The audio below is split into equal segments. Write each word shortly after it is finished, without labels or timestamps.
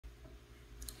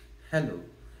Hello,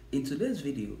 in today's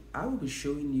video, I will be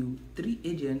showing you 3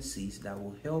 agencies that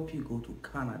will help you go to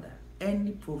Canada,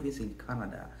 any province in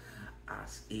Canada,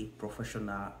 as a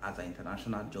professional, as an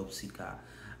international job seeker,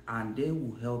 and they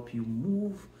will help you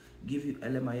move, give you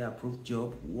Lmia approved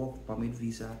job, work permit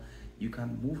visa. You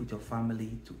can move with your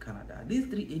family to Canada. These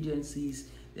 3 agencies,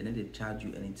 they don't charge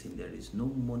you anything. There is no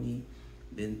money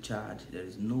being charged. There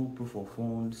is no proof of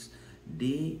funds.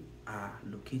 They are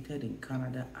located in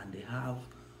Canada and they have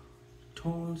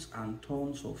tons and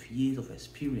tons of years of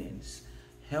experience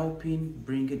helping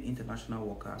bringing international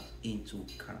workers into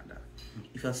Canada.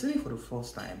 If you're seeing for the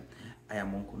first time, I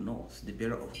am Uncle North, the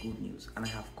bearer of good news, and I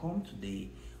have come today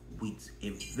with a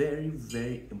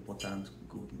very important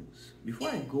good news. Before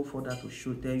I go further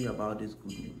to tell you about this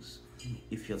good news,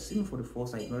 if you're seeing for the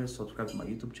first time, you've already subscribed to my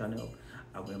YouTube channel,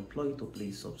 I will implore you to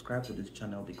please subscribe to this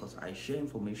channel because I share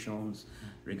informations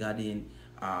regarding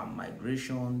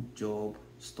migration, job,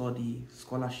 study,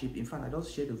 scholarship. In fact, I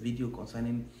just shared a video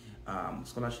concerning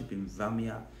scholarship in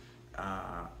Lmia,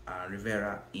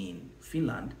 Rivera in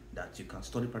Finland, that you can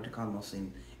study practical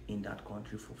nursing in that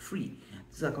country for free.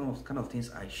 These are kind of things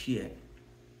I share.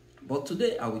 But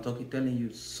today I will be telling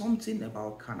you something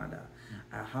about Canada.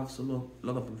 I have a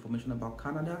lot of information about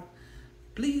Canada.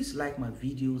 Please like my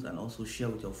videos and also share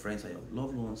with your friends and your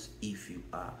loved ones if you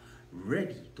are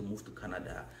ready to move to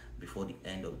Canada before the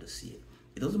end of this year.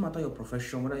 It doesn't matter your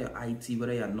profession, whether you're IT,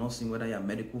 whether you're nursing, whether you're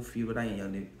medical field, whether you're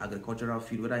in the agricultural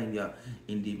field, whether you're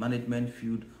in the management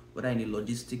field, whether in the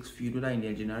logistics field, whether in the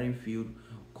engineering field,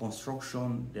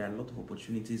 construction. There are a lot of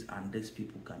opportunities, and these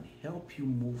people can help you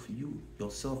move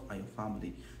yourself and your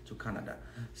family to Canada.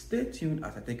 Stay tuned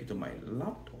as I take you to my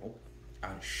laptop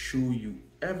and show you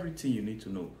everything you need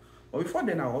to know. But before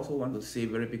then, I also want to say a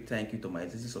very big thank you to my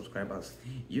existing subscribers.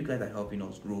 You guys are helping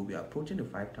us grow. We are approaching the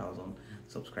 5,000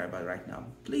 subscribers right now.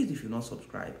 Please, if you're not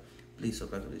subscribed, please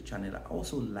subscribe to the channel. I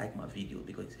also like my video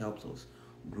because it helps us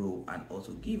grow and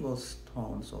also give us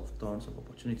tons of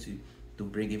opportunity to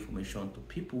bring information to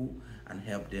people and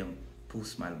help them put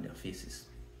smile on their faces.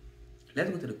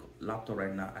 Let's go to the laptop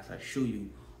right now as I show you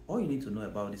all you need to know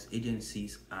about these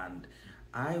agencies, and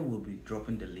I will be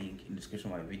dropping the link in the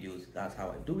description of my videos. That's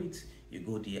how I do it. You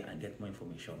go there and get more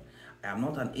information. I am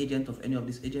not an agent of any of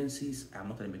these agencies. I am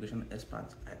not an immigration expert.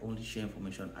 I only share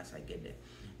information as I get there.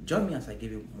 Join me as I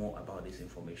give you more about this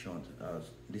information,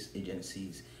 these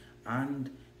agencies, and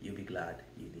you'll be glad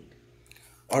you did.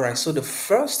 All right, so the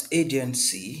first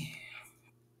agency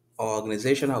or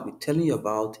organization I'll be telling you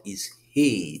about is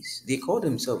Hayes. They call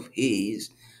themselves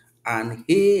Hayes, and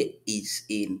Hayes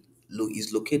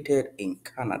is located in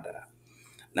Canada.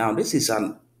 Now, this is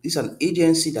an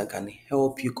agency that can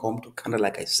help you come to Canada,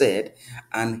 like I said,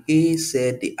 and Hayes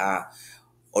said they are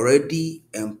already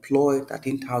employed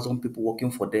 13,000 people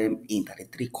working for them in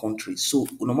 33 countries. So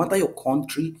no matter your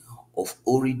country of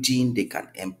origin, they can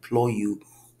employ you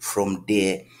from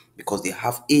there because they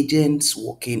have agents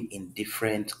working in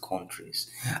different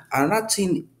countries. Another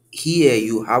thing here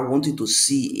you have wanted to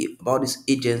see about this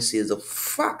agency is the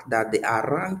fact that they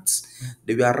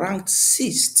were ranked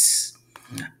sixth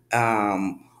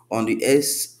on the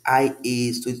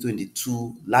SIA's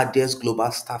 2022 largest global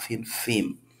staffing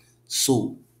firm.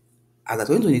 So as of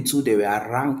 2022, they were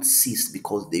ranked sixth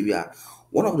because they were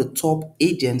one of the top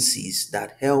agencies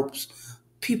that helps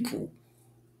people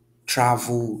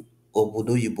travel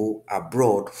obodoyibo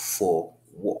abroad for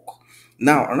work.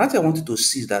 Now, another thing I wanted to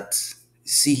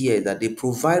see here is that they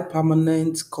provide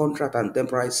permanent contract and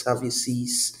temporary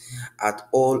services at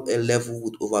all a level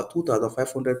with over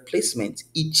 2,500 placements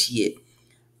each year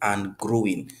and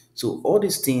growing. So all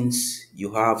these things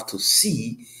you have to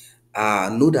see,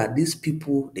 know that these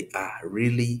people, they are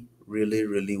really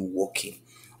working.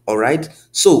 All right.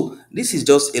 So this is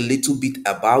just a little bit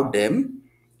about them.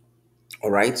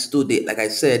 All right. So they, like I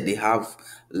said, they have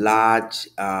large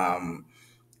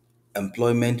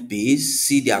employment base.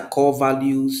 See their core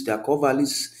values. Their core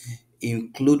values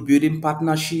include building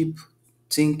partnership,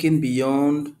 thinking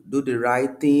beyond, do the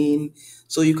right thing.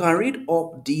 So you can read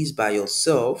up these by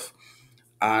yourself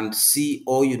and see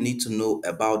all you need to know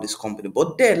about this company.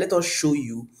 But then let us show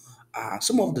you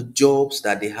some of the jobs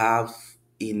that they have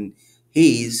in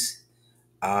Hayes,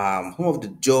 some of the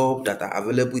jobs that are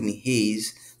available in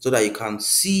Hayes so that you can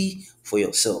see for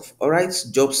yourself. All right,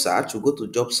 job search. We'll go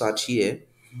to job search here.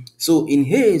 So in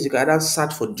Hayes, you can either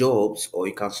search for jobs or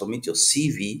you can submit your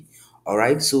CV. All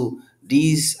right, so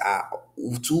these are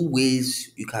two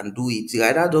ways you can do it. You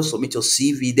either just submit your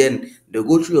CV, then they'll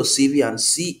go through your CV and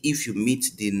see if you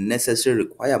meet the necessary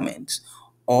requirements,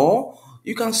 or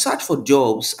you can search for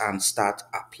jobs and start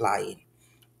applying.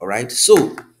 All right,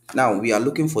 so now we are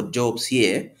looking for jobs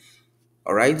here.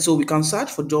 All right, so we can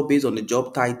search for job based on the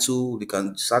job title. We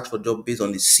can search for job based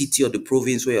on the city or the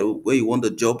province where you want the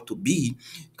job to be.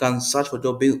 You can search for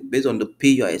job based on the pay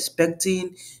you are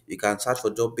expecting. You can search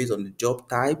for job based on the job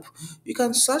type. You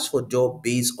can search for job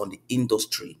based on the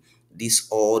industry. This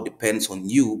all depends on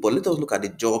you. But let us look at the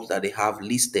jobs that they have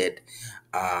listed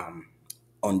um,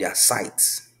 on their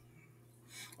sites.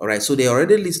 All right, so they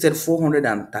already listed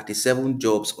 437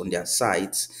 jobs on their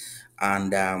sites,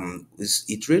 and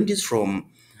it ranges from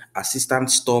assistant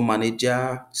store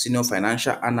manager, senior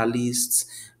financial analysts.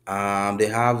 They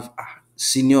have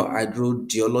senior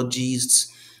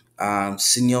hydrogeologists,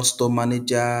 senior store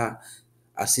manager,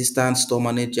 assistant store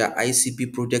manager,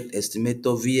 ICP project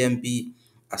estimator, VMP,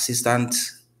 assistant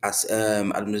as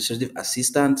administrative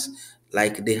assistant.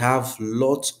 Like they have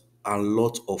lot and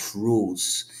lot of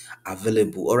roles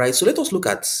available. All right, so let us look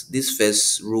at this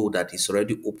first role that is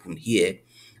already open here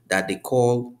that they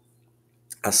call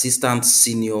assistant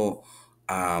senior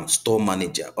store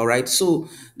manager. All right, so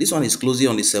this one is closing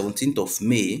on the 17th of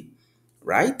May,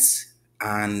 right?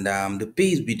 And the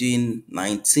pay is between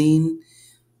 19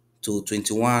 to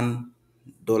 $21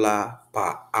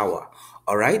 per hour.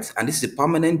 All right, and this is a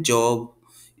permanent job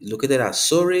located at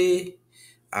Surrey,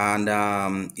 and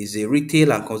is a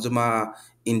retail and consumer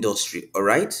industry. All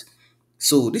right,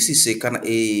 so this is a kind of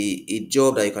a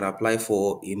job that you can apply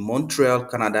for in Montreal,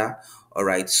 Canada. All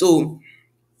right, so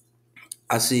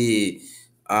as a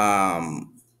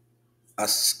um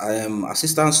as I am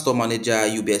assistant store manager,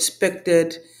 you'll be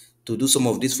expected to do some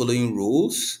of these following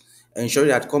rules. Ensure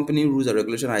that company rules and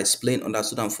regulations are explained,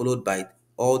 understood, and followed by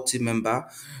all team member.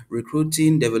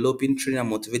 Recruiting, developing, training, and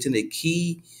motivating a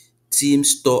key team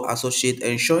store associate.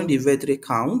 Ensuring the inventory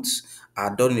counts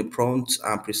are done in a prompt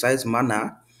and precise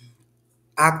manner.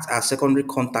 Act as secondary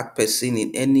contact person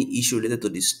in any issue related to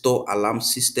the store alarm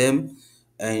system.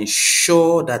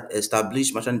 Ensure that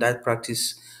established merchandise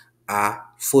practice are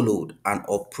followed, and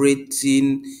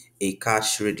operating a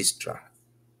cash register.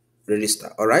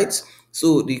 All right,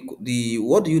 so the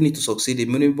what do you need to succeed? A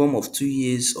minimum of 2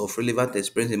 years of relevant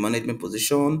experience in management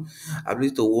position,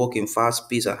 ability to work in fast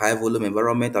paced and high volume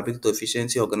environment, ability to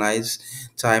efficiently organize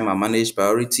time and manage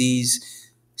priorities,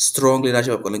 strong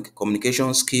leadership and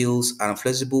communication skills, and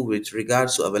flexible with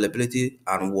regards to availability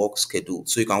and work schedule.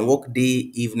 So you can work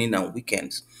day, evening, and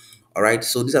weekends. All right,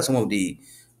 so these are some of the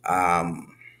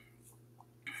um,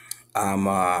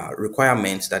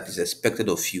 requirements that is expected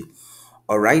of you.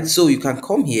 All right, so you can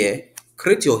come here,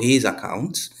 create your Hays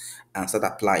account, and start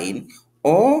applying,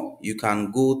 or you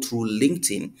can go through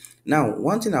LinkedIn. Now,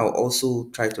 one thing I'll also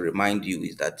try to remind you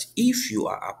is that if you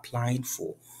are applying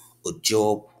for a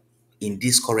job in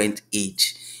this current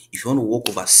age, if you want to work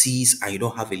overseas and you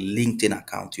don't have a LinkedIn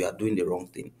account, you are doing the wrong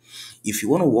thing. If you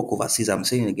want to work overseas, I'm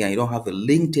saying again, you don't have a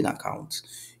LinkedIn account,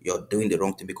 you're doing the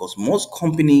wrong thing, because most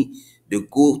company they'll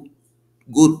go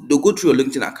through your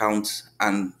LinkedIn account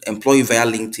and employ you via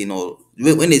LinkedIn, or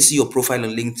when they see your profile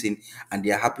on LinkedIn and they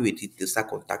are happy with it, they start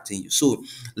contacting you. So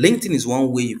LinkedIn is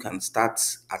one way you can start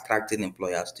attracting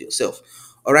employers to yourself.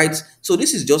 All right. So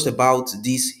this is just about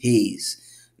this haze.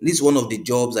 This is one of the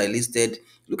jobs I listed.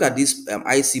 Look at this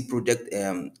ICI project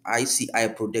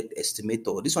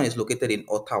estimator. This one is located in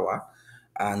Ottawa,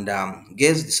 and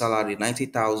gets the salary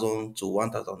 90,000 to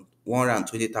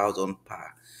 120,000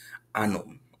 per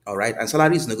annum. All right, and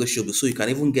salary is negotiable, so you can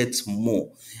even get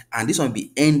more. And this one will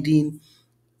be ending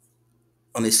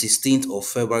on the 16th of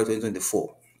February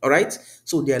 2024. All right,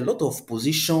 so there are a lot of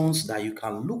positions that you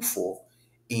can look for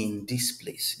in this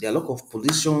place. There are a lot of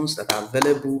positions that are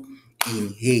available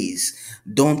in Hayes.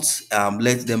 Don't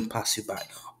let them pass you by.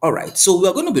 All right, so we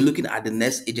are going to be looking at the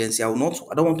next agency. I don't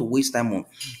want to waste time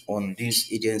on these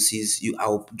agencies.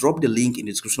 I'll drop the link in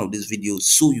the description of this video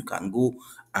so you can go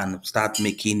and start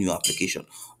making your application.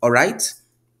 All right,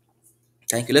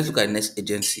 thank you. Let's look at the next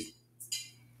agency.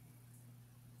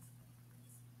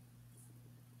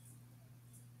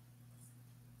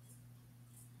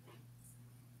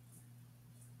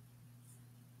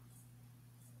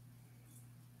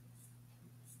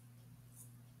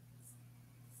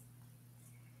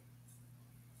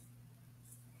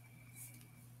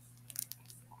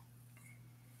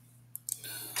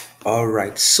 All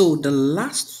right, so the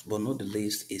last but not the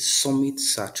least is Summit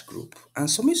Search Group. And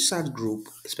Summit Search Group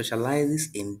specializes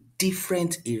in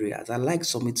different areas. I like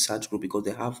Summit Search Group because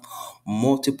they have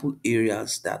multiple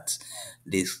areas that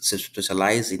they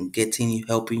specialize in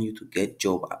helping you to get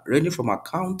job, ranging from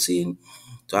accounting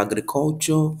to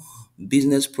agriculture,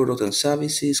 business product and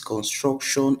services,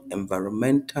 construction,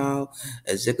 environmental,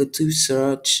 executive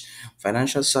search,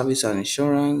 financial service and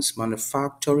insurance,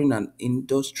 manufacturing and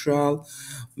industrial,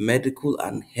 medical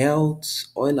and health,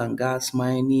 oil and gas,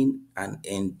 mining and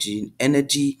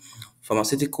energy,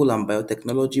 pharmaceutical and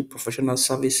biotechnology, professional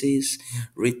services,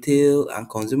 retail and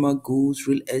consumer goods,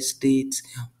 real estate,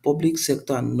 public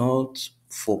sector and not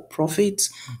for profit,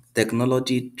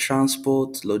 technology,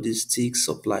 transport, logistics,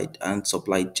 supply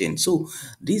chain. So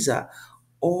these are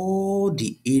all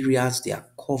the areas they are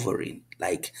covering.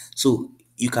 Like, so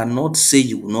you cannot say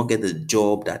you will not get a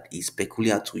job that is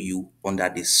peculiar to you under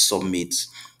this summit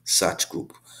search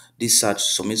group. This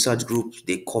summit search group,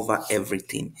 they cover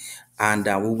everything. And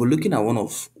we were looking at one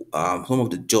of some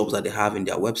of the jobs that they have in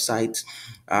their website.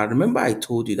 Remember, I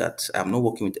told you that I'm not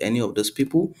working with any of those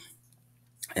people.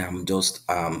 I'm just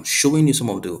showing you some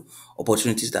of the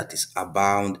opportunities that is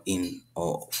abound in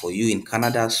or for you in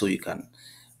Canada, so you can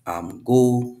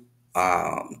go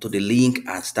to the link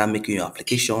and start making your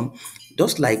application.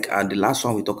 Just like the last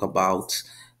one we talked about,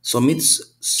 submit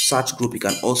search group. You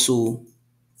can also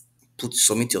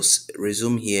submit your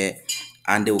resume here,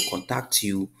 and they will contact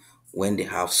you when they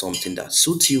have something that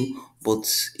suits you. But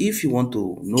if you want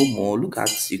to know more, you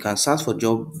can search for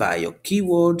job by your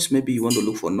keywords. Maybe you want to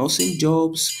look for nursing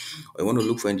jobs, or you want to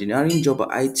look for engineering job or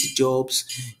IT jobs.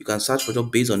 You can search for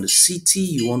job based on the city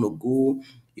you want to go.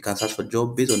 You can search for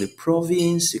job based on the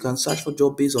province. You can search for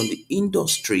job based on the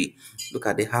industry. Look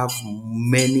at, they have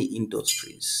many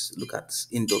industries. Look at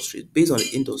industries based on the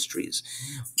industries.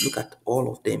 Look at all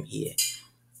of them here: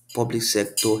 public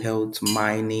sector, health,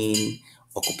 mining,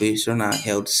 occupational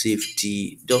health,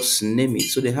 safety, just name it.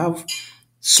 So they have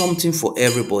something for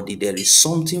everybody. There is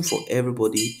something for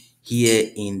everybody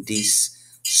here in this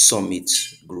summit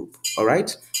group. All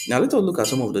right. Now let us look at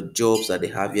some of the jobs that they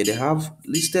have here. They have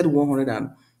listed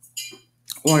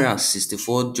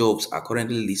 164 jobs are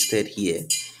currently listed here.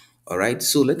 All right.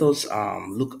 So let us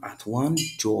look at one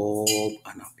job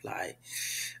and apply.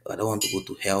 I don't want to go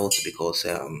to health because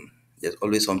there's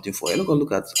always something for it.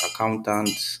 Look at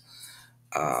accountants.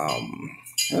 I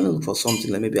look for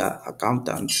something like maybe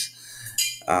accountants,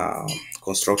 um,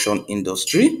 construction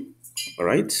industry. All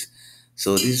right.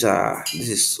 So this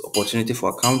is opportunity for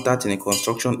accountant in a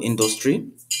construction industry.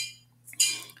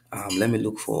 Let me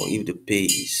look for if the pay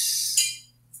is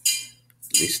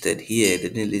listed here. They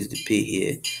didn't list the pay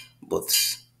here,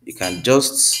 but you can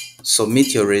just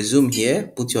submit your resume here,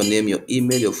 put your name, your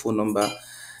email, your phone number,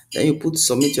 then you put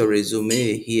submit your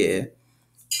resume here,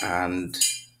 and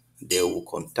they will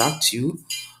contact you.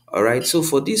 All right. So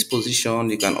for this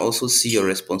position, you can also see your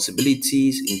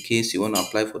responsibilities in case you want to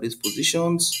apply for these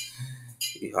positions.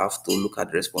 You have to look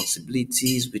at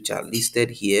responsibilities which are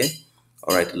listed here.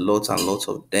 All right, lots and lots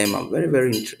of them are very,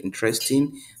 very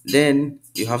interesting. Then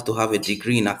you have to have a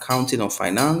degree in accounting or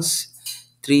finance,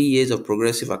 3 years of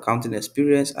progressive accounting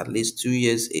experience, at least 2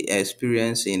 years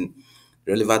experience in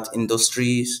relevant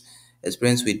industries,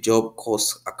 experience with job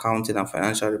cost accounting and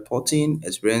financial reporting,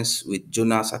 experience with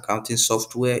Jonas accounting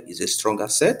software is a strong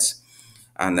asset,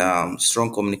 and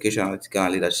strong communication, analytical,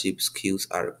 and leadership skills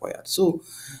are required. So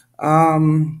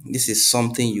this is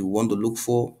something you want to look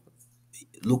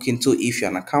into if you're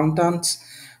an accountant.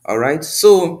 All right.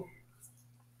 So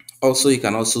also you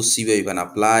can also see where you can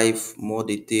apply more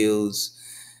details.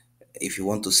 If you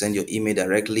want to send your email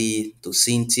directly to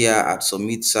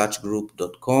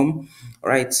cynthia@submitsearchgroup.com. All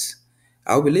right.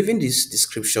 I'll be leaving this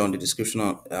description, the description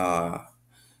and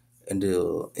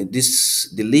the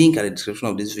link at the description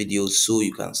of this video, so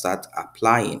you can start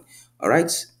applying. All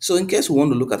right. So in case we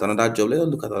want to look at another job, let us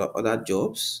look at other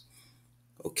jobs.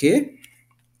 Okay.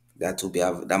 That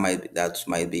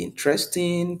might be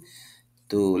interesting.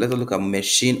 To let us look at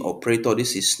machine operator.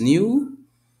 This is new.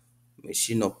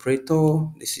 Machine operator.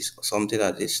 This is something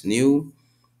that is new.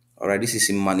 All right. This is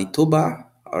in Manitoba.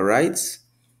 All right.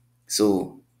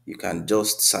 So you can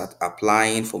just start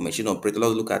applying for machine operator.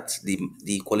 Let's look at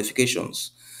the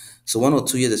qualifications. So 1 or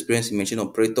 2 years experience in machine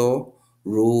operator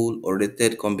role or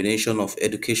related combination of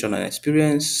education and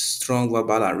experience, strong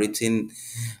verbal and written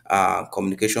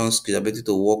communication skills, ability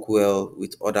to work well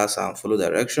with others and follow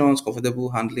directions, comfortable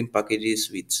handling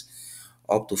packages with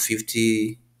up to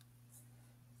 50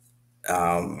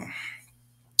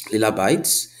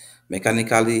 kilobytes,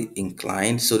 mechanically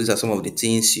inclined. So these are some of the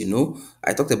things,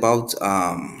 I talked about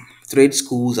trade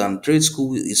schools, and trade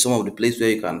school is some of the place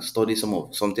where you can study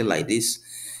something like this.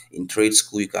 In trade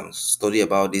school, you can study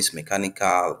about this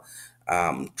mechanical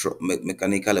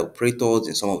operators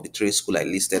in some of the trade school I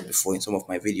listed before in some of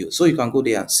my videos. So you can go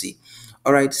there and see.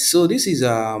 All right. So this is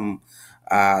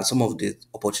some of the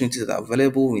opportunities that are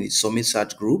available in the Summit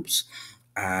Search groups.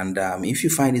 And if you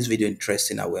find this video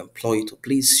interesting, I will implore you to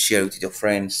please share it with your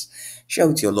friends, share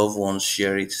with your loved ones,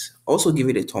 share it. Also, give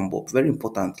it a thumb up. Very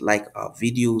important. Like our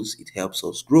videos, it helps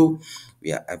us grow.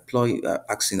 We are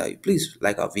asking that you please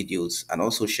like our videos and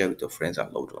also share with your friends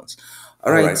and loved ones.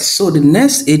 All right. So the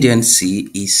next agency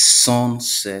is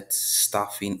Sunset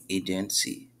Staffing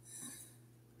Agency.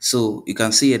 So you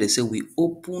can see here they say we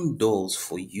open doors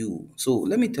for you. So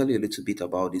let me tell you a little bit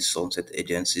about this Sunset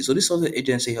Agency. So this Sunset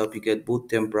Agency help you get both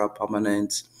temporary to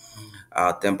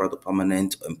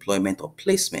permanent employment or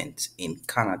placement in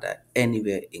Canada,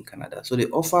 anywhere in Canada. So they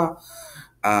offer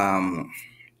um,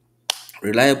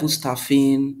 reliable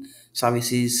staffing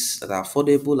services that are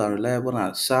affordable and reliable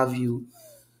and serve you.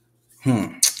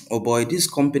 Oh boy, this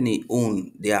company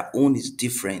their own is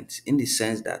different in the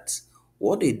sense that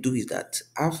what they do is that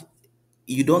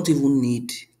you don't even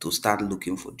need to start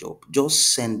looking for job.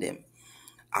 Just send them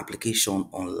application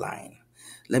online.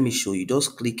 Let me show you.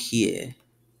 Just click here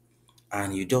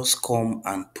and you just come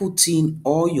and put in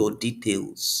all your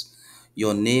details,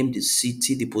 your name, the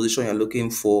city, the position you're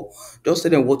looking for. Just tell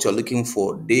them what you're looking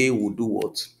for. They will do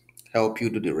what? Help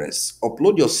you do the rest.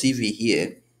 Upload your CV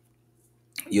here,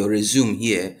 your resume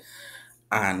here,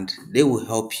 and they will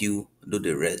help you do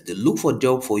the rest. They look for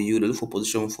job for you, they look for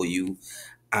position for you,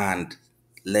 and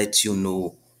let you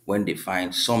know when they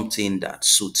find something that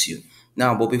suits you.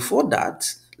 Now, but before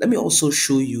that, let me also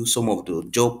show you some of the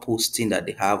job posting that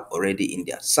they have already in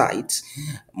their site.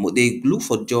 They look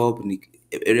for job in the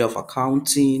area of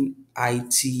accounting,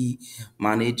 IT,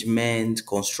 management,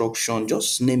 construction,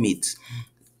 just name it,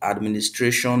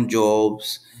 administration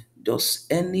jobs,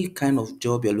 just any kind of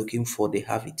job you're looking for, they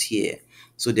have it here.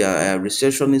 So there are a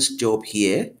receptionist job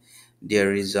here.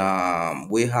 There is a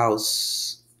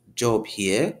warehouse job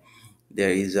here. There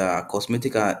is a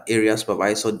cosmetic area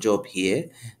supervisor job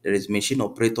here. There is machine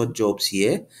operator jobs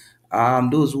here.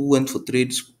 Those who went for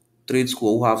trade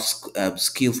school who have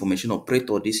skill for machine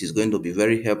operator, this is going to be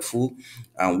very helpful.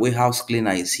 Warehouse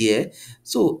cleaner is here.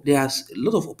 So there's a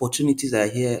lot of opportunities that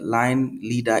are here. Line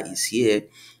leader is here.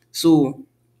 So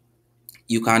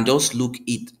you can just look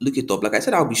it up. Like I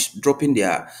said, I'll be dropping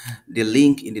the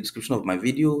link in the description of my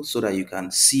video so that you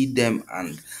can see them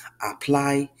and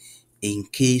apply in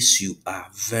case you are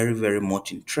very very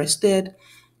much interested.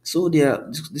 So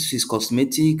this is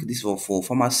cosmetic, this is for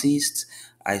pharmacists.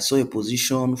 I saw a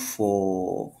position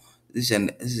for this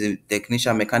is a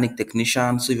technician, mechanic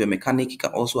technician. So if you're a mechanic, you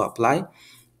can also apply.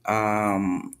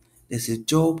 There's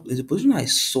a position I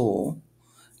saw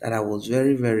that I was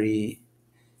very very.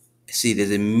 See,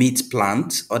 there's a meat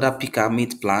plant, other picker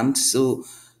meat plant. So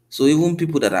even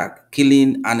people that are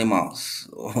killing animals,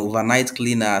 overnight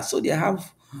cleaners, so they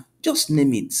have, just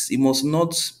name it. You must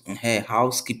not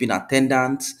housekeeping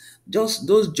attendant, just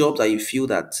those jobs that you feel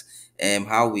that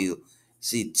how will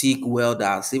see TIG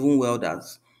welders, even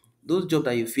welders, those jobs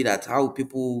that you feel that how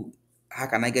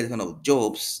can I get this kind of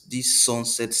jobs? This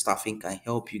Sunset Staffing can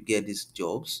help you get these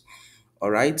jobs.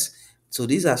 All right. So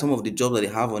these are some of the jobs that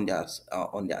they have on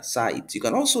their site. You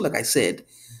can also, like I said,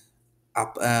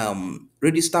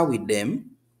 register with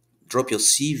them, drop your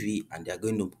CV, and they are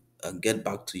going to get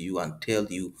back to you and tell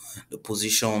you the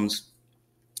positions,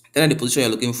 tell them the position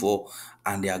you're looking for,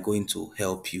 and they are going to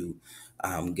help you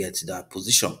get that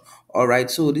position. All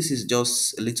right. So this is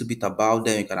just a little bit about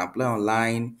them. You can apply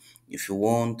online if you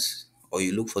want, or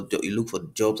you look for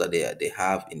jobs that they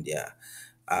have in their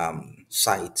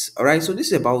sites. All right. So this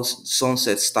is about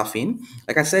Sunset Staffing.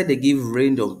 Like I said, they give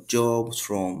range of jobs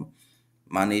from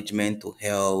management to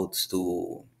health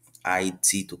to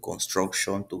IT to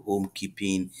construction to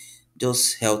homekeeping,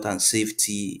 just health and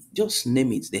safety, just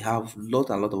name it. They have lot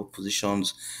and lot of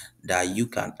positions that you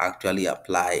can actually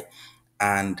apply.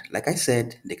 And like I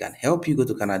said, they can help you go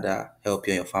to Canada, help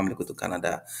you and your family go to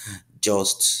Canada.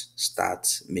 Just start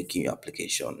making your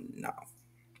application now.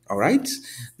 All right.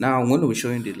 Now I'm going to be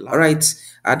showing the lab. All right.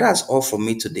 That's all for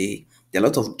me today. There are a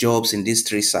lot of jobs in these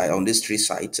three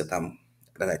sites that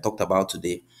I talked about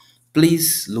today.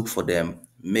 Please look for them.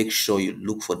 Make sure you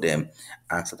look for them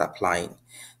and start applying.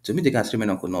 To me, the guys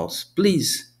remain Uncle Nose.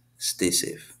 Please stay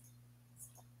safe.